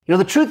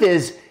The truth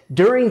is,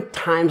 during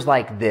times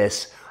like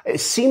this, it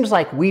seems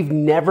like we've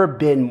never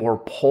been more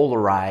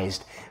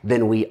polarized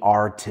than we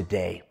are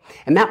today.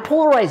 And that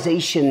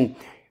polarization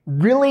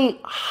really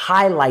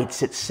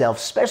highlights itself,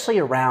 especially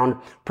around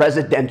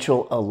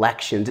presidential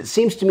elections. It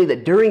seems to me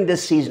that during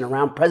this season,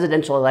 around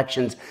presidential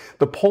elections,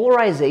 the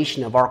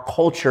polarization of our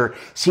culture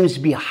seems to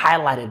be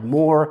highlighted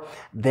more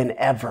than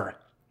ever.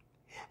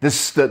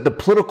 The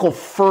political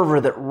fervor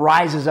that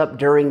rises up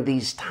during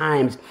these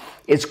times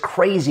is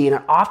crazy, and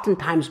it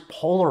oftentimes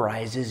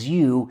polarizes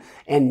you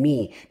and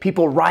me.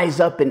 People rise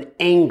up in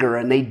anger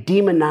and they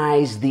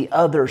demonize the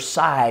other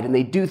side, and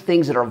they do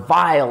things that are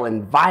vile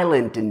and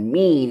violent and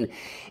mean.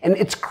 And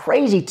it's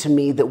crazy to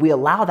me that we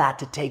allow that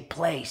to take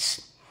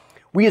place.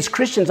 We as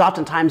Christians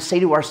oftentimes say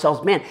to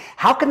ourselves, man,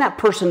 how can that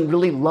person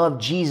really love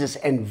Jesus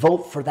and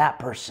vote for that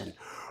person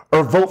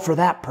or vote for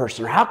that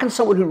person? Or how can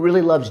someone who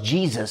really loves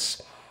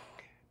Jesus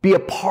be a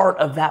part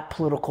of that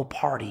political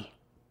party?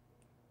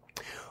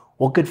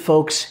 Well, good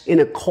folks, in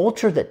a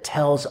culture that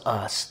tells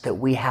us that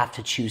we have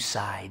to choose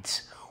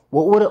sides,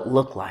 what would it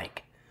look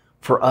like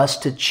for us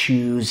to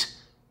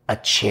choose a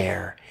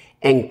chair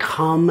and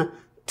come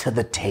to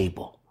the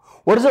table?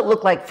 What does it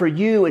look like for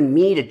you and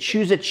me to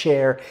choose a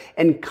chair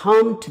and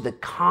come to the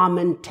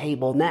common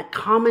table? And that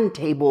common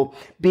table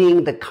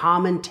being the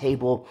common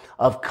table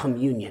of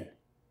communion.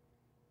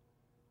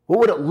 What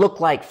would it look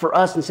like for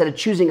us, instead of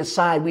choosing a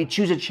side, we'd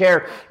choose a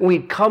chair and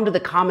we'd come to the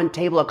common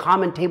table, a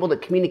common table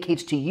that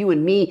communicates to you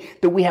and me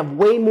that we have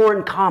way more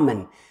in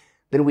common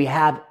than we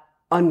have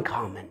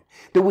uncommon,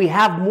 that we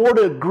have more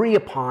to agree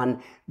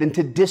upon than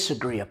to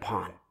disagree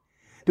upon.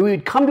 That we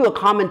would come to a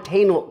common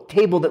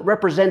table that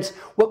represents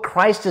what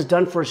Christ has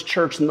done for his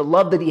church and the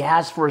love that he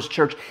has for his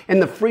church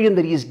and the freedom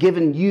that he has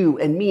given you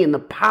and me and the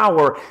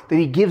power that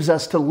he gives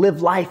us to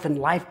live life and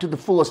life to the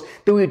fullest.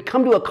 That we would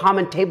come to a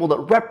common table that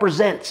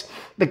represents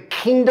the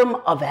kingdom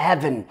of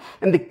heaven.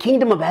 And the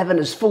kingdom of heaven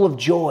is full of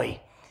joy.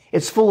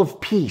 It's full of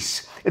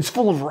peace. It's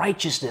full of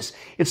righteousness.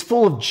 It's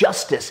full of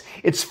justice.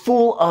 It's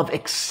full of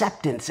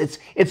acceptance.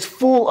 It's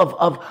full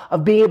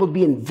of being able to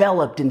be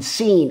enveloped and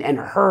seen and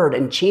heard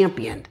and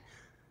championed.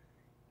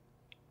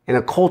 In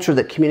a culture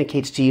that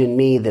communicates to you and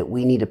me that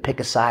we need to pick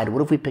a side,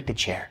 what if we picked a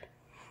chair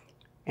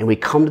and we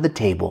come to the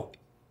table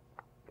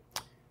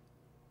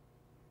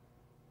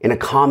in a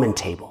common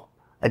table,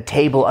 a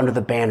table under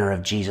the banner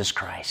of Jesus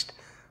Christ,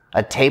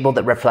 a table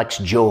that reflects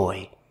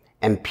joy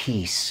and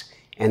peace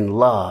and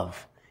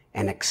love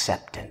and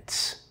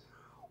acceptance?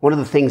 One of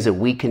the things that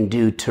we can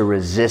do to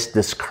resist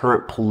this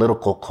current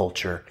political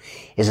culture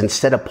is,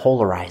 instead of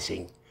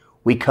polarizing,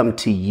 we come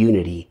to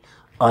unity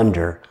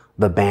under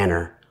the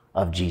banner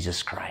of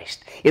Jesus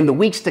Christ. In the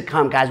weeks to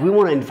come, guys, we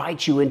want to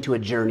invite you into a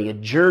journey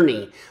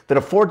that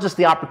affords us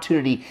the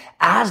opportunity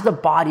as the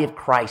body of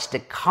Christ to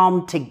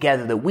come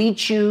together, that we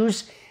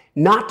choose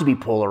not to be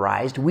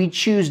polarized. We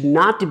choose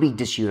not to be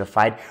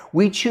disunified.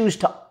 We choose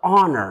to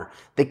honor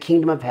the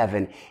kingdom of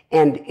heaven.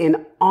 And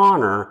in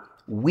honor,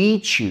 we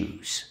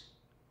choose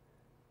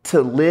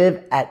to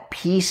live at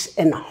peace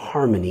and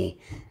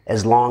harmony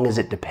as long as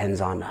it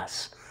depends on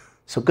us.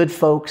 So good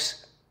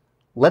folks,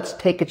 let's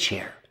take a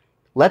chair.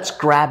 Let's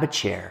grab a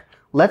chair.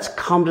 Let's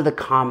come to the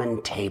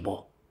common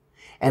table.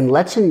 And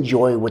let's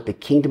enjoy what the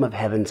kingdom of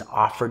heaven's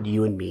offered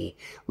you and me.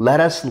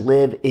 Let us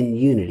live in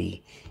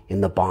unity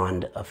in the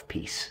bond of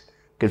peace.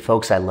 Good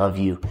folks, I love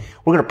you.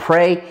 We're going to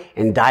pray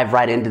and dive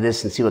right into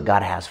this and see what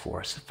God has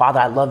for us. Father,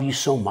 I love you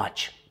so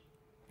much.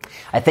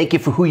 I thank you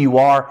for who you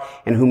are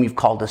and whom you've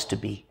called us to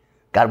be.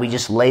 God, we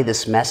just lay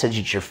this message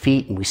at your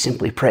feet and we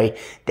simply pray,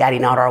 Daddy,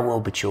 not our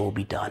will, but your will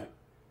be done.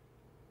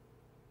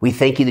 We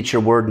thank you that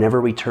your word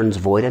never returns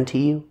void unto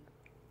you,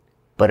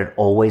 but it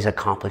always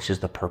accomplishes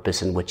the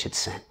purpose in which it's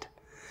sent.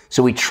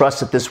 So we trust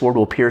that this word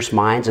will pierce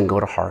minds and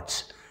go to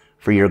hearts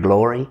for your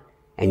glory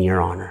and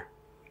your honor.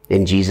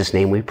 In Jesus'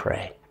 name we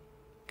pray.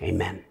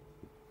 Amen.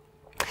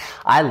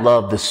 I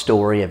love the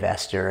story of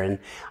Esther, and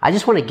I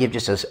just want to give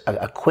just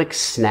a quick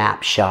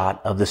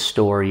snapshot of the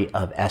story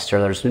of Esther.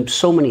 There's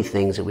so many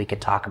things that we could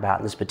talk about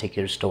in this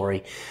particular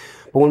story.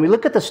 But when we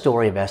look at the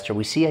story of Esther,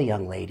 we see a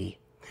young lady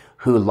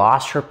who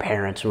lost her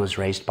parents and was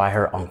raised by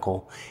her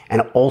uncle,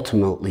 and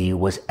ultimately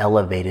was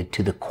elevated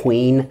to the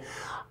queen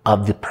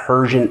of the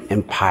Persian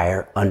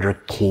Empire under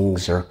King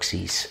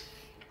Xerxes.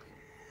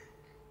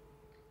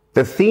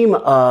 The theme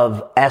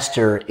of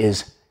Esther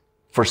is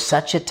for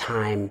such a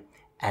time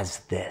as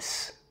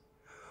this.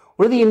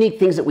 One of the unique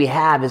things that we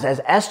have is,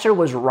 as Esther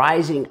was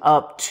rising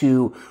up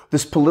to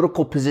this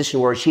political position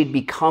where she had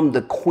become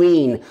the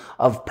queen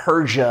of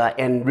Persia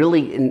and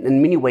really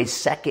in many ways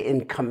second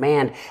in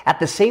command, at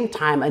the same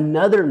time,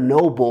 another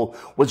noble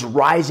was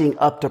rising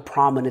up to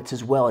prominence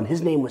as well, and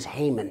his name was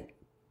Haman.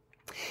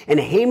 And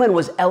Haman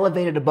was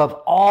elevated above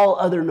all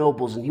other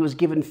nobles, and he was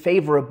given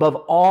favor above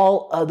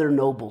all other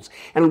nobles.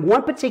 And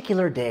one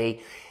particular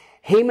day,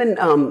 Haman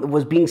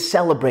was being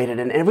celebrated,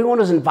 and everyone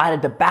was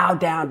invited to bow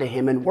down to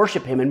him and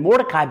worship him. And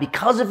Mordecai,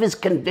 because of his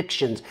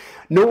convictions,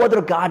 no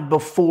other god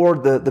before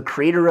the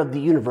creator of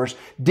the universe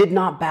did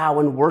not bow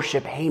and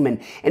worship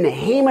Haman. And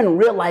Haman,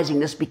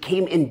 realizing this,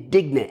 became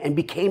indignant and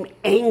became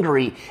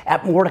angry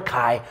at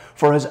Mordecai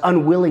for his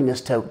unwillingness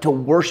to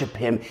worship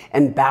him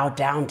and bow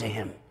down to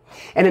him.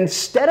 And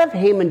instead of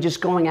Haman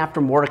just going after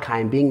Mordecai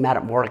and being mad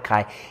at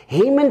Mordecai,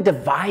 Haman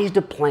devised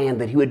a plan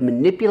that he would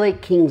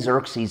manipulate King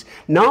Xerxes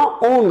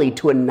not only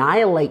to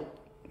annihilate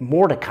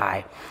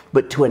Mordecai,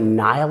 but to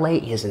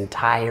annihilate his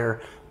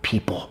entire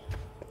people,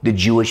 the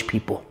Jewish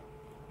people.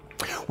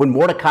 When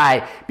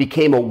Mordecai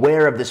became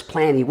aware of this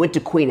plan, he went to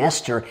Queen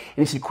Esther and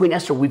he said, Queen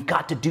Esther, we've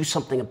got to do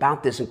something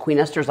about this. And Queen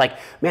Esther's like,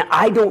 man,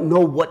 I don't know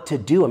what to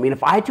do. I mean,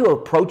 if I had to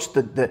approach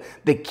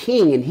the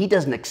king and he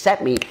doesn't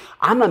accept me,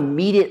 I'm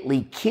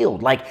immediately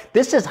killed. Like,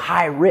 this is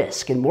high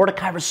risk. And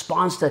Mordecai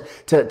responds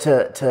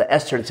to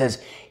Esther and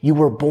says, you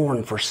were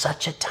born for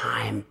such a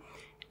time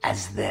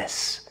as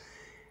this.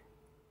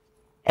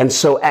 And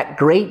so at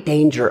great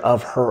danger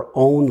of her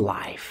own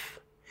life,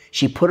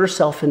 she put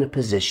herself in a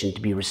position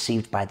to be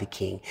received by the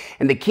king.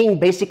 And the king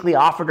basically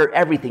offered her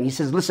everything. He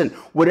says, listen,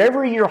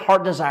 whatever your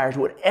heart desires,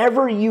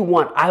 whatever you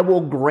want, I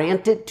will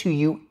grant it to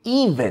you,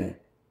 even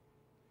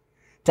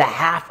to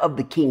half of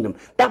the kingdom.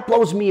 That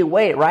blows me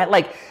away, right?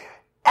 Like,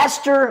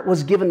 Esther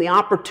was given the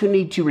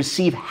opportunity to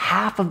receive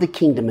half of the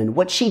kingdom. And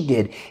what she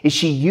did is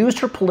she used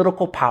her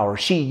political power.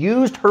 She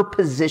used her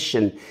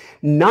position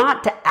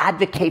not to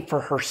advocate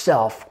for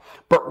herself,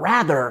 but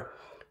rather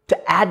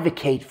to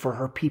advocate for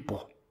her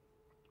people.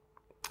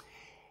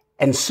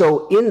 And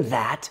so in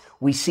that,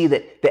 we see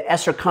that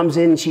Esther comes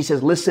in and she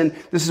says, listen,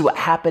 this is what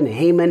happened.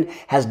 Haman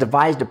has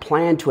devised a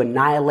plan to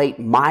annihilate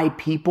my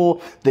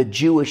people, the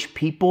Jewish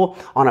people,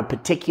 on a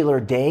particular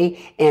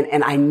day.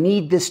 And I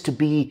need this to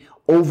be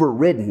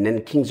overridden.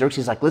 And King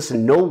Xerxes is like,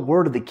 listen, no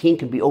word of the king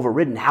can be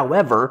overridden.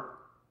 However,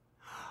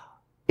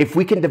 if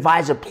we can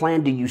devise a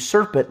plan to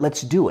usurp it,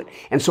 let's do it.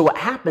 And so what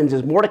happens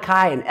is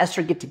Mordecai and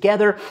Esther get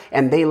together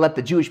and they let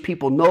the Jewish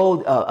people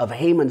know of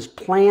Haman's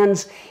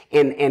plans.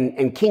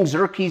 And King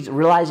Xerxes,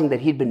 realizing that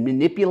he'd been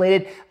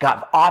manipulated,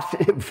 got off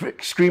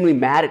extremely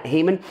mad at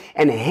Haman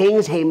and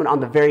hangs Haman on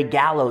the very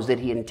gallows that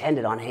he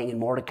intended on hanging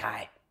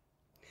Mordecai.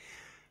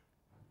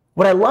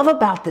 What I love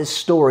about this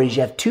story is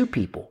you have two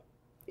people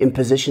in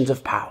positions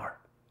of power.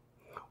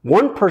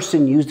 One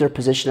person used their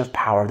position of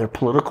power, their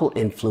political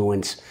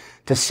influence,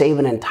 to save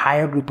an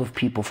entire group of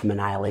people from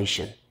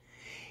annihilation.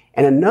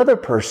 And another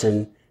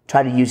person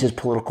tried to use his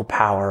political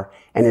power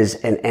and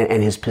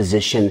his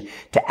position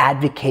to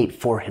advocate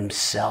for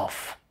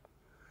himself.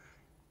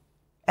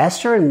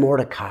 Esther and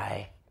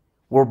Mordecai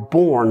were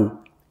born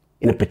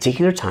in a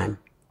particular time,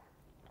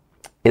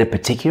 in a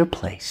particular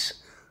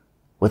place,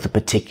 with a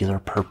particular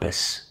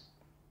purpose.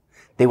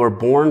 They were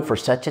born for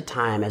such a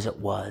time as it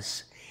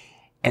was.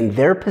 And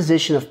their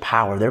position of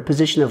power, their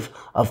position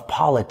of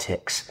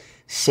politics,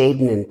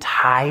 saved an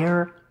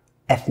entire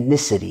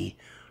ethnicity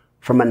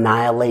from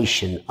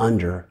annihilation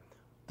under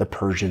the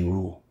Persian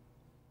rule.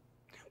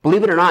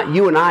 Believe it or not,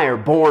 you and I are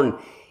born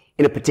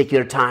in a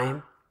particular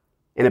time,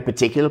 in a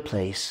particular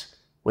place,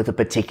 with a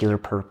particular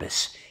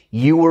purpose.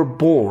 You were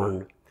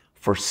born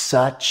for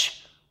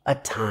such a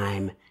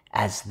time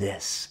as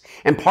this.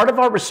 And part of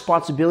our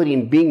responsibility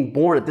in being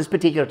born at this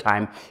particular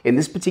time, in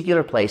this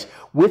particular place,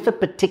 with a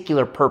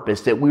particular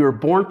purpose, that we were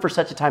born for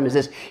such a time as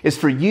this, is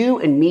for you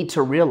and me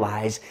to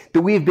realize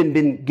that we have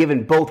been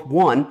given both,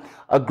 one,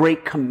 a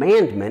great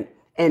commandment,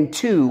 and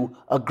two,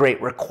 a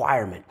great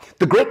requirement.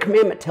 The great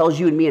commandment tells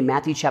you and me in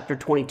Matthew chapter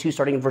 22,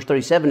 starting in verse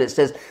 37, it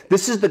says,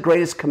 this is the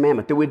greatest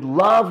commandment, that we'd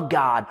love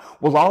God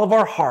with all of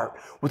our heart,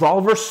 with all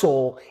of our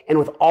soul, and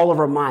with all of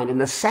our mind.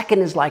 And the second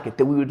is like it,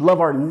 that we would love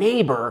our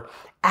neighbor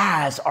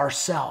as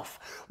ourself.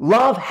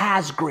 Love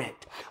has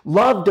grit.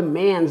 Love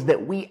demands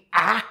that we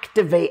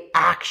activate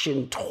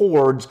action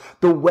towards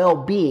the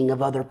well-being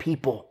of other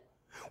people.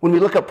 When we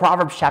look at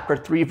Proverbs chapter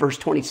 3, verse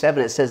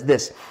 27, it says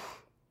this,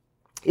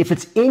 if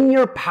it's in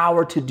your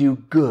power to do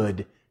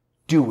good,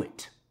 do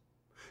it.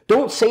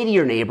 Don't say to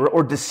your neighbor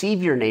or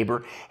deceive your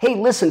neighbor, hey,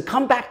 listen,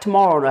 come back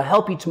tomorrow and I'll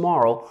help you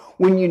tomorrow,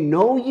 when you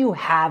know you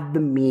have the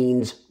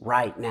means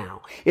right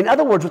now. In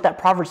other words, what that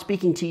proverb is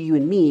speaking to you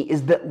and me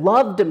is that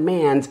love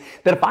demands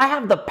that if I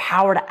have the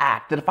power to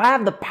act, that if I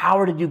have the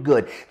power to do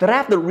good, that I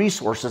have the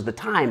resources, the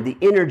time, the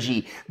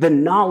energy, the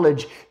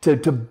knowledge to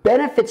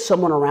benefit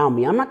someone around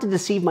me. I'm not to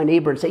deceive my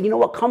neighbor and say, you know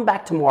what, come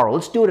back tomorrow.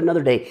 Let's do it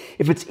another day.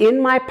 If it's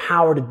in my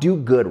power to do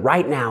good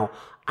right now,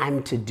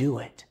 I'm to do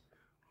it.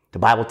 The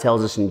Bible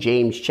tells us in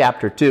James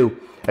chapter 2,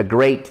 a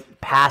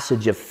great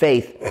passage of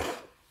faith.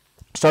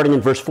 Starting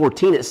in verse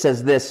 14, it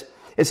says this.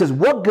 It says,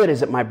 what good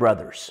is it, my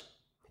brothers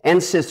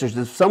and sisters,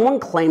 if someone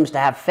claims to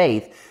have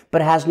faith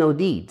but has no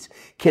deeds?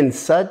 Can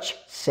such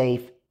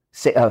faith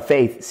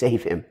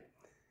save him?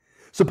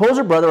 Suppose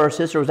a brother or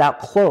sister is without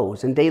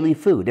clothes and daily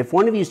food. If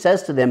one of you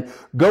says to them,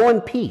 go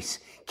in peace,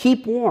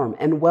 keep warm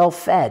and well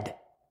fed,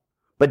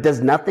 but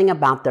does nothing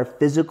about their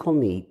physical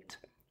need,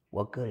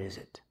 what good is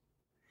it?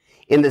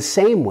 In the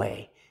same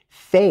way,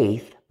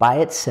 faith by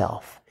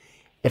itself,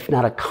 if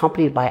not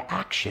accompanied by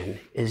action,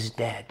 is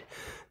dead.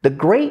 The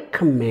Great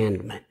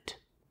Commandment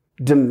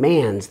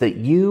demands that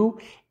you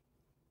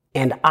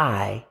and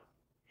I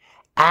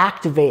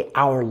activate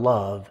our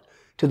love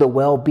to the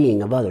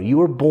well-being of others. You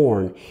were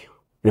born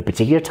in a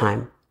particular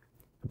time,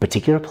 a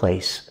particular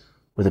place,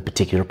 with a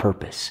particular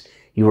purpose.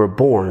 You were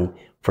born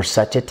for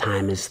such a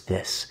time as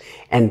this.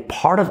 And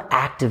part of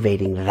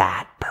activating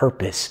that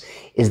purpose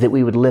is that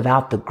we would live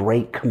out the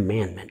Great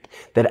Commandment,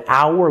 that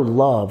our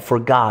love for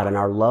God and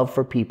our love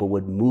for people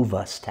would move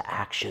us to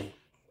action.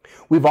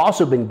 We've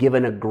also been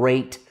given a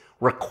great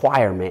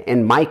requirement.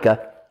 In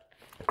Micah,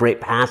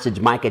 great passage,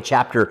 Micah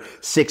chapter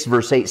 6,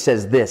 verse 8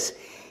 says this,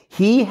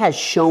 "He has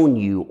shown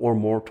you, O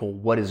mortal,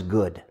 what is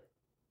good.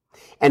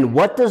 And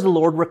what does the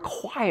Lord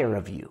require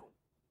of you?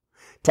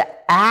 To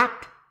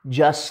act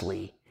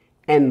justly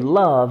and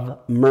love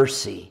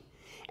mercy,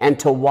 and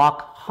to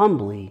walk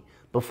humbly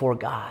before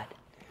God."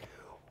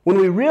 When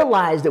we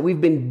realize that we've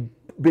been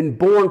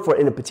born for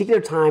in a particular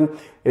time,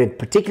 in a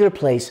particular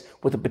place,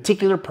 with a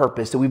particular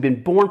purpose, that we've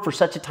been born for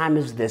such a time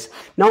as this,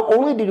 not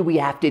only do we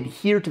have to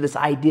adhere to this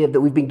idea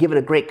that we've been given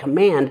a great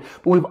command,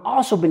 but we've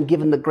also been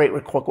given the great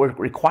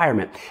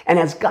requirement. And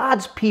as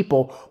God's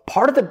people,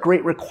 part of the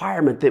great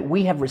requirement that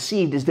we have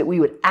received is that we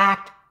would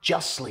act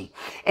justly.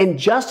 And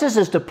justice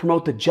is to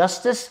promote the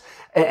justice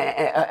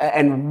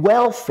and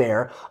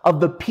welfare of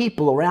the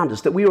people around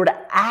us, that we were to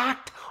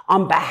act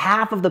on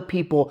behalf of the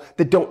people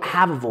that don't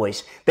have a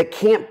voice, that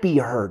can't be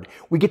heard.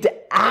 We get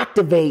to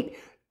activate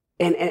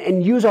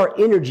and use our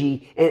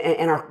energy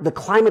and the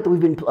climate that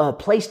we've been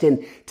placed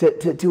in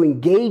to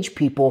engage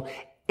people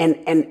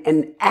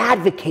and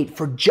advocate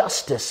for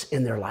justice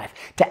in their life,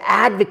 to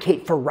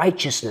advocate for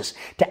righteousness,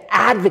 to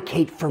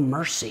advocate for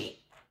mercy.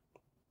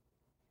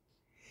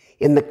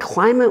 In the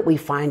climate we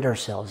find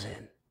ourselves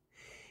in,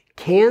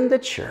 can the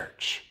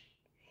church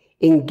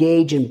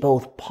engage in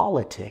both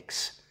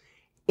politics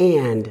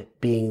and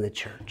being the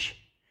church?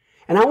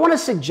 And I want to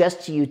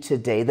suggest to you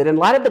today that in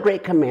light of the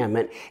Great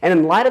Commandment and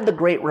in light of the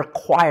Great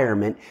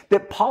Requirement,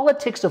 that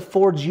politics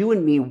affords you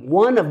and me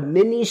one of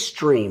many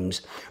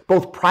streams,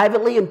 both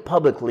privately and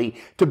publicly,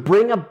 to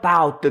bring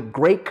about the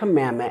Great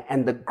Commandment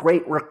and the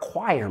Great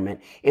Requirement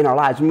in our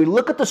lives. When we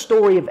look at the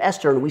story of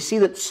Esther, and we see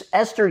that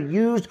Esther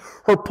used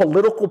her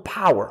political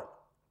power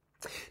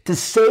to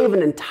save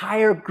an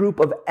entire group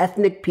of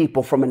ethnic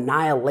people from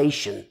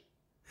annihilation,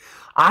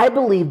 I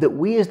believe that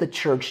we as the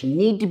church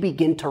need to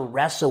begin to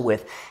wrestle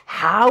with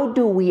how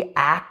do we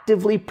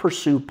actively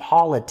pursue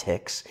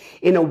politics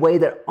in a way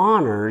that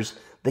honors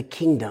the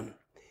kingdom.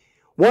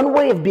 One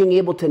way of being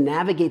able to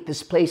navigate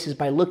this place is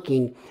by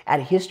looking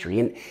at history.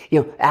 And,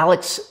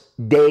 Alex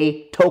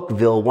de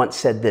Tocqueville once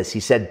said this.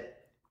 He said,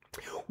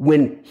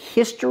 "When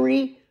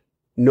history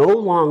no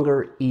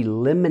longer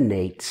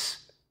illuminates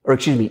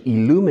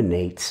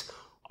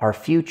our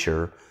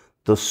future,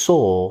 the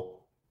soul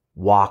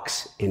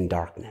walks in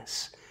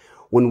darkness."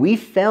 When we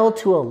fail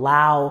to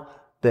allow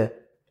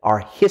our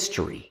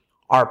history,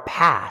 our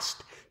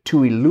past,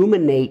 to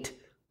illuminate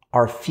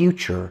our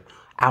future,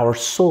 our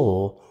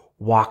soul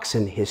walks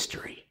in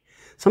history.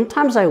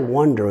 Sometimes I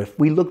wonder if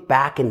we look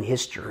back in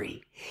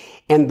history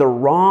and the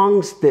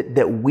wrongs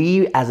that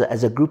we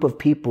as a group of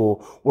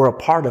people were a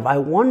part of, I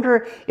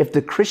wonder if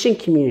the Christian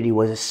community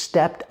was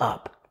stepped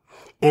up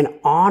and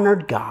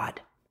honored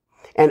God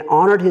and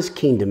honored his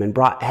kingdom and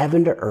brought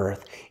heaven to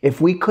earth, if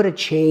we could have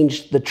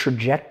changed the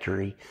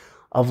trajectory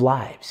of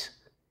lives.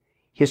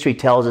 History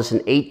tells us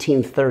in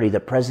 1830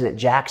 that President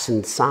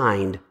Jackson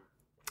signed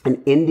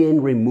an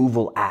Indian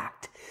Removal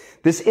Act.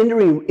 This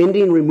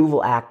Indian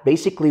Removal Act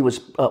basically was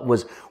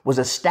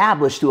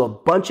established to a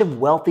bunch of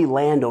wealthy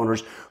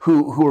landowners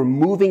who were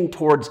moving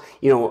towards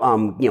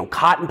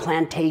cotton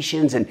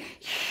plantations and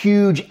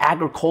huge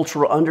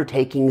agricultural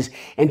undertakings,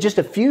 and just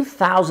a few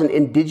thousand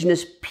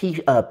indigenous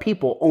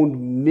people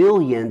owned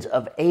millions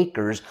of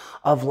acres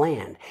of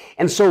land.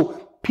 And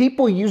so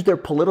people used their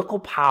political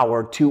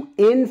power to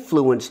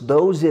influence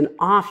those in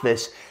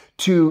office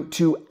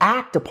to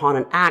act upon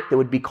an act that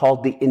would be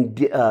called the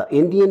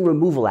Indian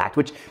Removal Act,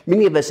 which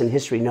many of us in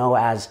history know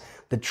as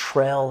the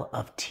Trail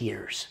of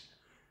Tears.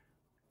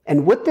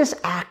 And what this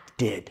act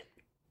did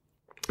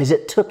is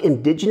it took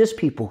indigenous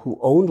people who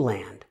owned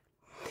land,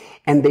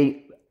 and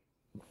they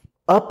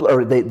took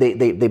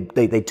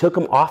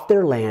them off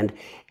their land,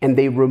 and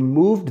they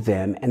removed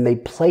them, and they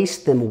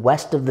placed them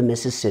west of the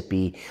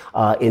Mississippi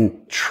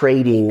in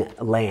trading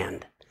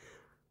land.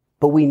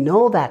 But we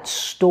know that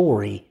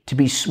story to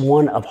be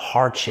one of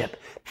hardship.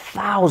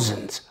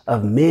 Thousands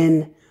of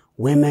men,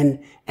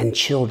 women, and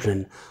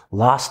children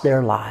lost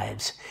their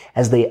lives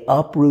as they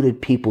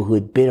uprooted people who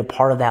had been a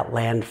part of that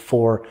land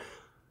for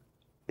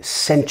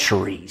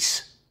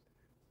centuries.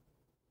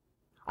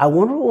 I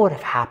wonder what would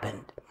have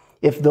happened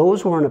if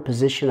those who were in a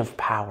position of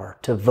power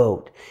to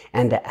vote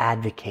and to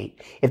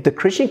advocate, if the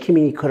Christian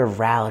community could have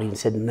rallied and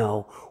said,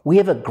 no, we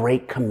have a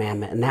great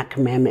commandment, and that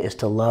commandment is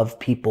to love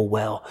people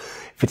well.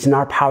 If it's in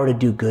our power to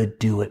do good,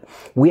 do it.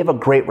 We have a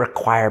great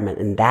requirement,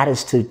 and that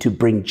is to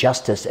bring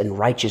justice and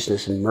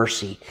righteousness and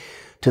mercy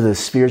to the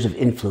spheres of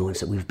influence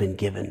that we've been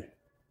given.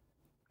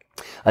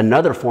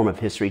 Another form of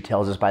history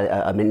tells us by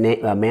a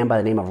man by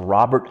the name of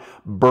Robert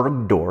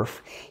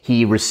Bergdorf.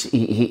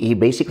 He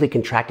basically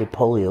contracted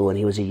polio when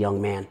he was a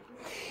young man,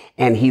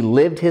 and he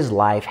lived his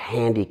life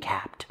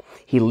handicapped.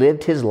 He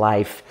lived his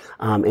life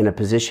in a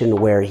position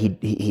where he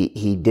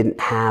didn't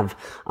have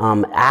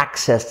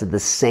access to the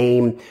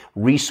same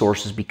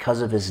resources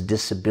because of his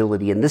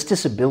disability. And this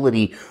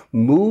disability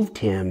moved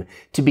him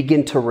to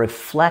begin to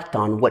reflect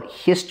on what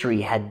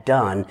history had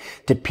done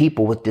to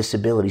people with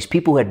disabilities.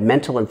 People who had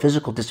mental and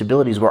physical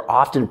disabilities were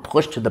often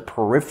pushed to the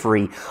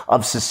periphery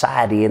of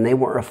society, and they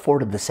weren't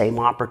afforded the same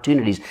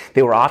opportunities.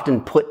 They were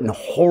often put in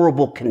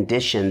horrible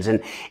conditions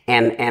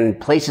and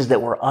places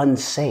that were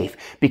unsafe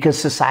because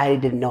society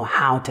didn't know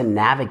how to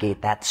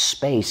navigate that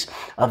space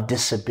of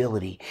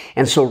disability.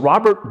 And so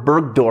Robert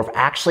Bergdorf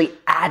actually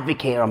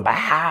advocated on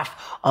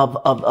behalf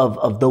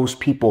of those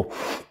people.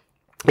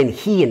 And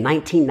he, in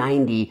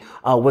 1990,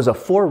 was a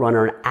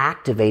forerunner in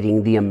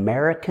activating the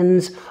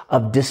Americans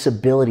of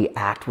Disability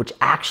Act, which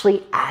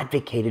actually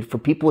advocated for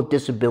people with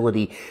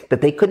disability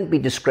that they couldn't be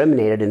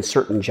discriminated in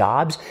certain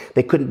jobs.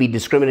 They couldn't be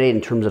discriminated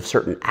in terms of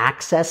certain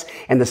access.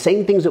 And the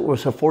same things that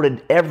was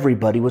afforded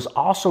everybody was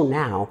also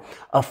now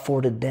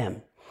afforded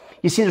them.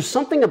 You see, there's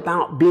something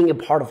about being a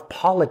part of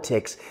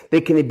politics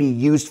that can be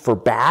used for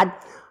bad,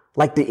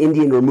 like the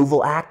Indian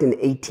Removal Act in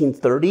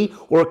 1830,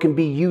 or it can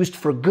be used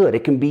for good.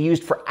 It can be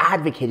used for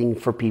advocating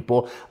for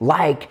people,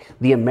 like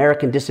the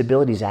American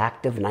Disabilities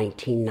Act of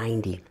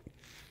 1990.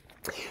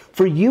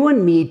 For you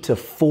and me to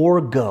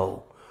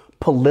forego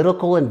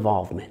political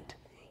involvement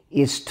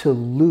is to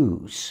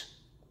lose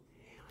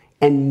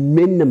and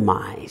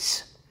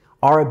minimize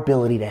our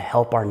ability to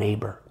help our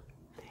neighbor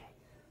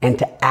and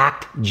to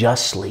act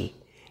justly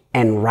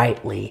and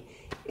rightly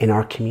in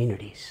our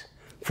communities.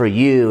 For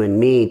you and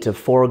me to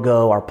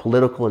forego our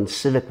political and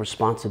civic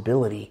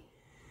responsibility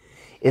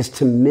is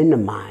to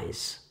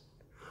minimize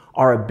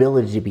our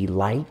ability to be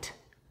light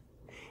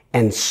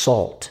and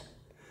salt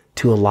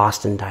to a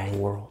lost and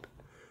dying world.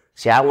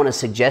 See, I want to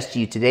suggest to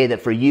you today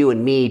that for you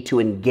and me to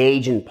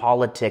engage in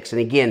politics, and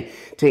again,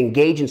 to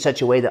engage in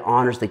such a way that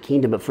honors the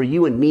kingdom, but for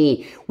you and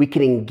me, we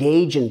can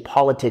engage in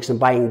politics, and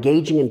by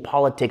engaging in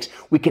politics,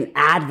 we can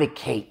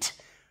advocate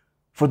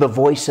for the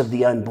voice of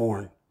the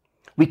unborn.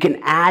 We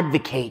can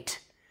advocate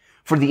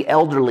for the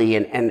elderly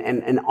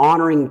and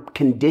honoring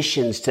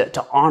conditions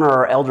to honor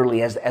our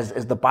elderly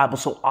as the Bible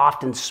so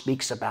often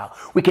speaks about.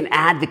 We can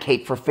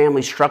advocate for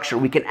family structure.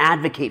 We can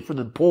advocate for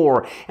the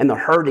poor and the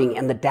hurting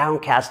and the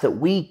downcast, that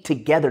we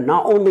together,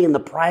 not only in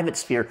the private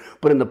sphere,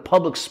 but in the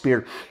public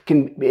sphere,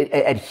 can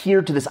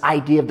adhere to this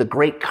idea of the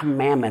great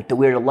commandment that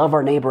we are to love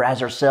our neighbor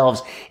as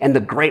ourselves, and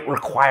the great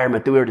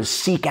requirement that we are to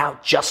seek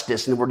out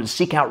justice, and we're to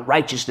seek out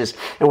righteousness,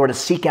 and we're to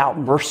seek out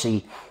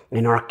mercy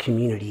in our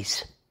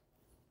communities.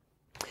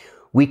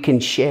 We can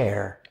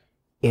share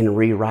in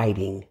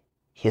rewriting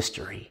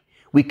history.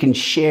 We can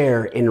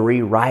share in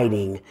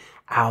rewriting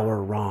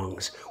our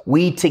wrongs.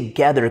 We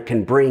together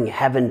can bring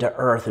heaven to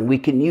earth, and we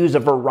can use a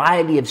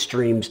variety of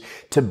streams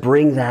to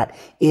bring that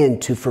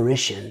into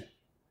fruition.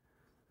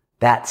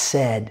 That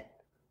said,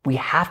 we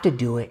have to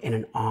do it in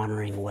an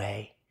honoring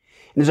way.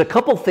 And there's a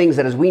couple things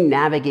that as we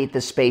navigate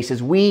this space,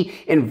 as we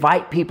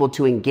invite people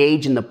to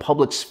engage in the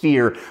public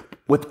sphere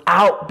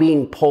without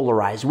being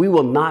polarized, we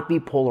will not be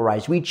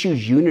polarized. We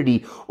choose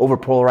unity over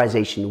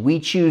polarization. We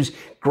choose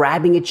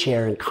grabbing a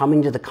chair and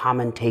coming to the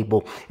common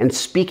table and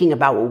speaking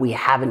about what we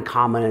have in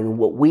common and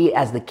what we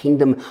as the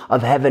kingdom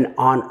of heaven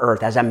on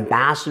earth, as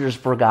ambassadors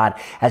for God,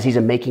 as he's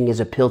making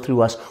his appeal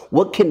through us,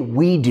 what can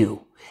we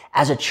do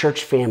as a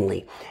church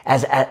family,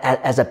 as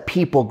a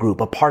people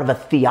group, a part of a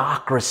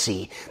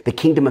theocracy, the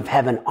kingdom of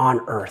heaven on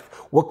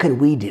earth? What can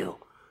we do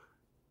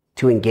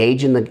to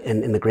engage in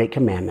the great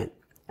commandment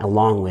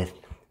along with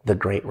the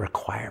great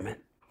requirement?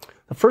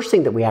 The first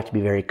thing that we have to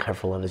be very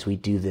careful of as we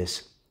do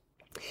this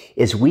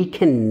is we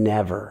can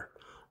never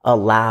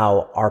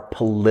allow our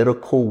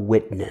political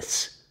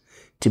witness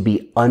to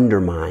be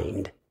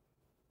undermined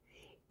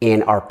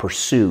in our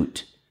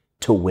pursuit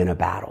to win a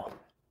battle.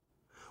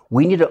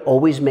 We need to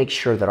always make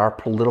sure that our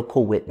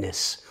political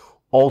witness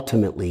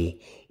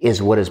ultimately is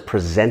what is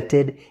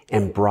presented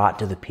and brought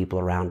to the people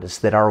around us,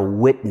 that our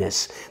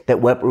witness,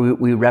 that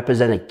we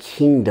represent a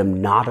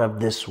kingdom not of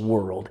this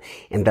world,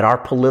 and that our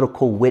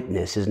political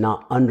witness is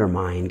not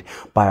undermined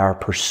by our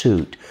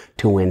pursuit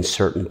to win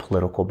certain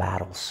political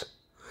battles.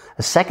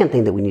 The second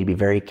thing that we need to be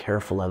very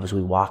careful of as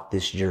we walk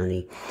this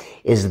journey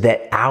is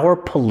that our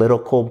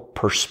political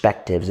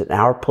perspectives and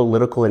our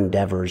political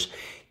endeavors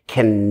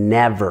can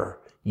never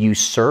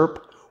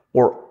usurp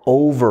or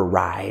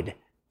override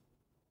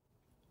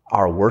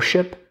our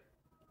worship,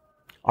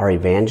 our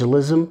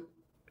evangelism,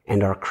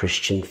 and our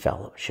Christian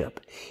fellowship.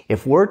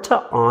 If we're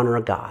to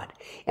honor God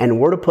and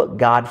we're to put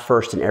God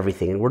first in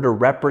everything, and we're to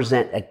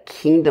represent a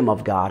kingdom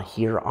of God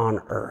here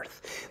on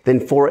earth,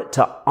 then for it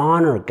to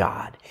honor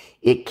God,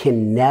 it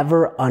can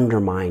never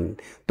undermine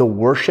the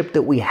worship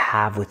that we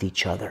have with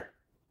each other.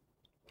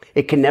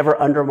 It can never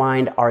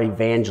undermine our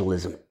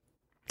evangelism.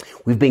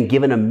 We've been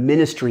given a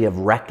ministry of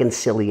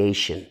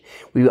reconciliation.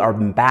 We are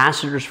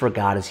ambassadors for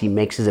God as he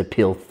makes his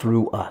appeal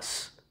through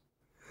us.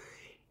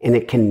 And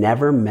it can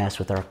never mess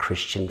with our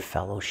Christian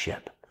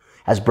fellowship.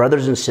 As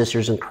brothers and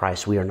sisters in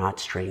Christ, we are not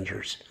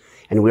strangers,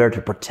 and we are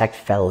to protect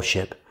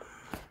fellowship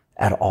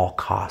at all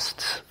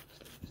costs.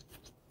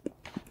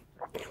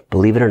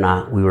 Believe it or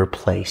not, we were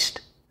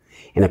placed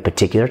in a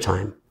particular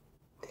time,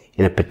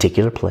 in a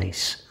particular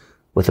place,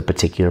 with a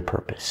particular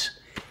purpose.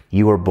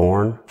 You were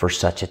born for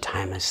such a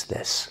time as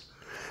this.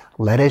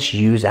 Let us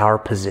use our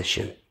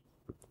position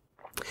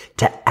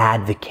to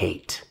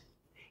advocate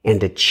and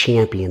to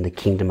champion the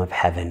kingdom of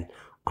heaven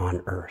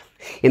on earth.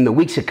 In the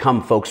weeks to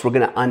come, folks, we're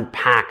going to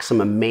unpack some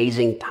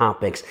amazing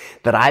topics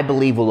that I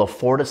believe will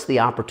afford us the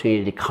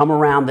opportunity to come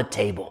around the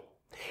table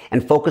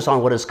and focus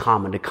on what is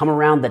common, to come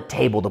around the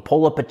table, to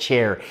pull up a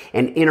chair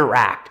and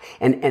interact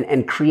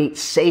and create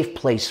safe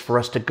place for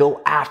us to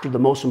go after the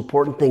most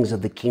important things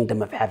of the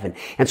kingdom of heaven.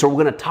 And so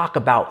we're going to talk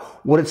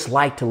about what it's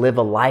like to live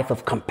a life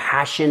of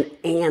compassion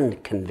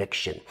and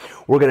conviction.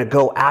 We're going to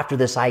go after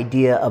this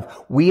idea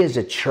of we as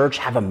a church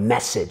have a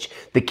message.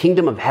 The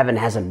kingdom of heaven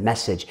has a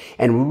message,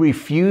 and we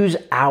refuse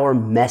our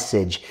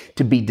message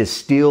to be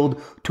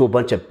distilled to a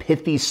bunch of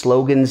pithy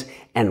slogans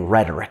and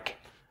rhetoric.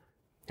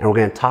 And we're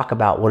going to talk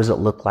about what does it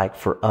look like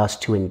for us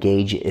to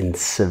engage in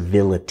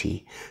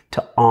civility,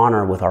 to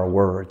honor with our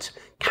words,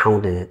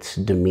 countenance,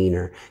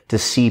 demeanor, to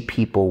see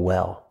people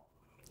well,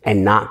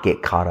 and not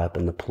get caught up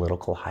in the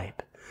political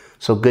hype.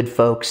 So good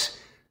folks,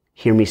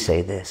 hear me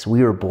say this.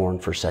 We were born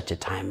for such a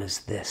time as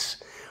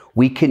this.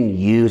 We can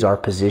use our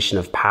position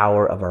of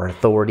power, of our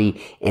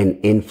authority and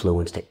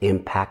influence to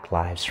impact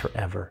lives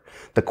forever.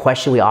 The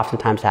question we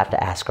oftentimes have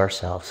to ask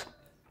ourselves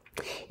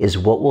is,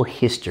 what will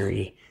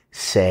history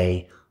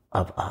say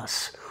of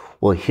us?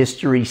 Will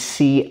history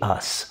see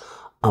us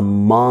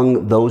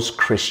among those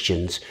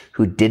Christians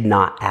who did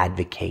not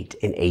advocate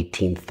in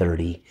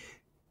 1830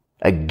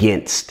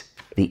 against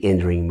the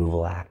Indian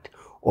Removal Act?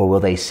 Or will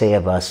they say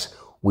of us,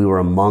 we were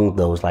among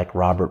those like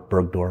Robert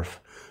Bergdorf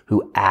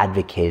who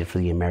advocated for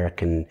the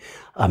Americans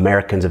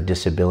of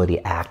Disability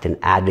Act and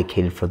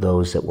advocated for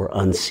those that were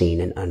unseen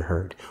and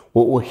unheard?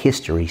 What will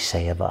history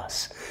say of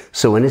us?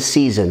 So in a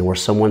season where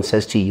someone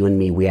says to you and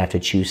me, we have to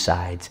choose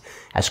sides,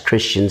 as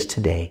Christians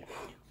today,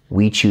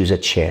 we choose a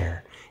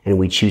chair and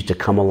we choose to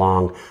come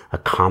along a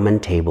common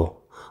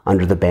table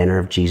under the banner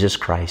of Jesus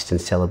Christ and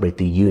celebrate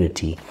the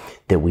unity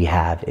that we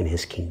have in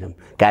his kingdom.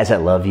 Guys, I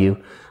love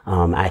you.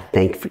 I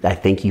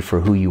thank you for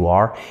who you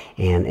are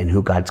and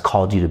who God's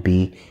called you to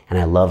be. And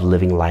I love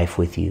living life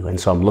with you. And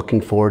so I'm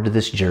looking forward to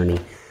this journey.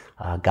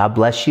 God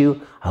bless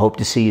you. I hope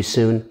to see you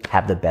soon.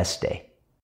 Have the best day.